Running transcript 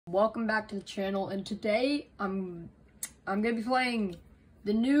Welcome back to the channel, and today I'm gonna be playing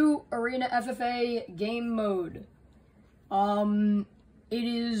the new Arena FFA game mode. It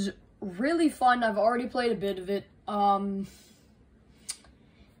is really fun. I've already played a bit of it.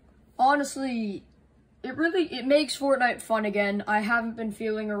 Honestly, it makes Fortnite fun again. I haven't been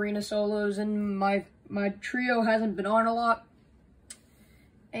feeling arena solos, and my trio hasn't been on a lot.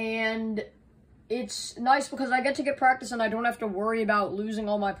 And it's nice because I get to get practice and I don't have to worry about losing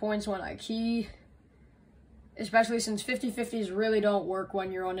all my points when I key. Especially since 50-50s really don't work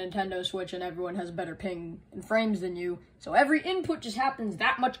when you're on Nintendo Switch and everyone has better ping and frames than you. So every input just happens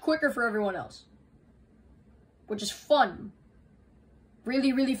that much quicker for everyone else. Which is fun.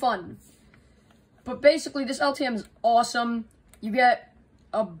 Really, really fun. But basically, this LTM is awesome. You get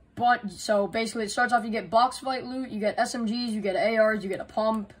a bunch, so basically it starts off, you get box fight loot, you get SMGs, you get ARs, you get a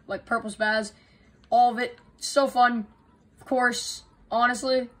pump, like purple spaz. All of it, so fun. Of course,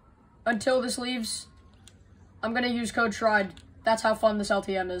 honestly, until this leaves, I'm gonna use code SHRIED. That's how fun this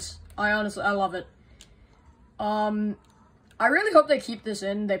LTM is. I love it. I really hope they keep this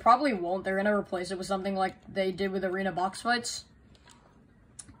in. They probably won't. They're gonna replace it with something like they did with arena box fights.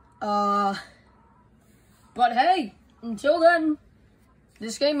 But hey, until then,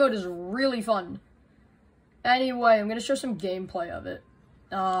 this game mode is really fun. Anyway, I'm gonna show some gameplay of it.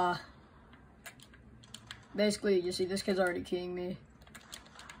 Basically, you see, this kid's already keying me.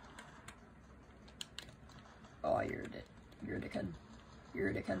 Oh, you're a dickhead. You're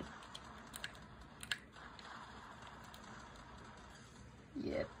a dickhead.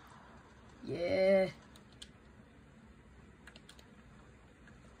 Yep. Yeah.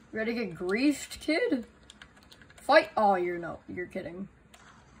 Ready to get griefed, kid? Fight! Oh, you're kidding.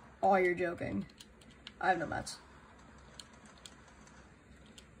 Oh, you're joking. I have no mats.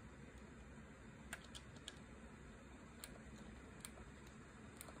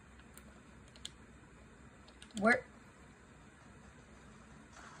 Where?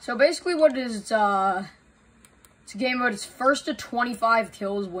 So basically what it is, it's a game mode. It's first to 25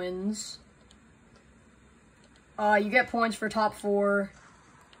 kills wins. You get points for top 4.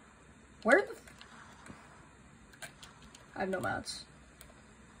 Where the... I have no mats.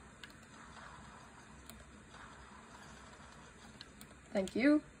 Thank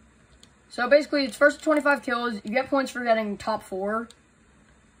you. So basically, it's first to 25 kills. You get points for getting top 4.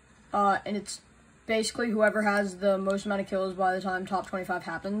 And it's basically whoever has the most amount of kills by the time top 25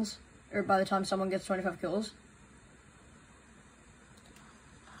 happens. Or by the time someone gets 25 kills.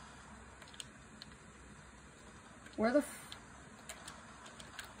 Where the f...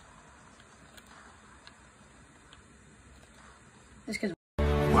 This kid's...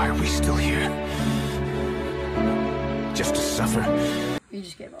 Why are we still here? Just to suffer? He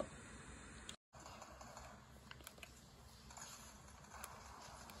just gave up.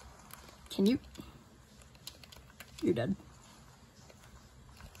 Can you... You're dead.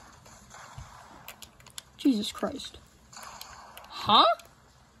 Jesus Christ. Huh?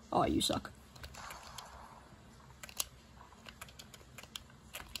 Oh, you suck.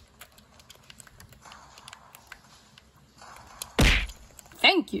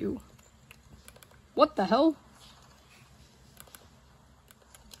 Thank you. What the hell?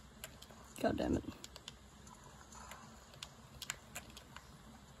 God damn it.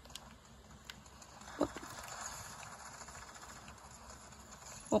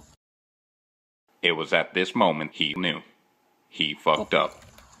 It was at this moment he knew. He fucked up.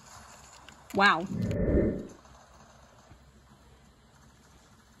 Wow.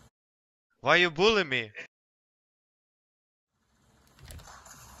 Why you bullying me?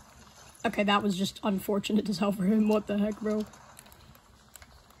 Okay, that was just unfortunate as hell for him. What the heck, bro?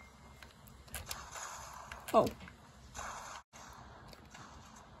 Oh.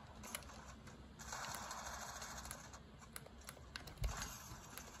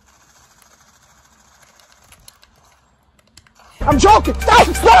 I'm joking! Stop!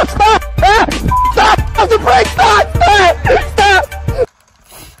 Stop! Stop! Stop! Stop the break! Stop! Stop! Stop!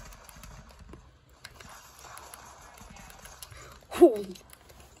 Holy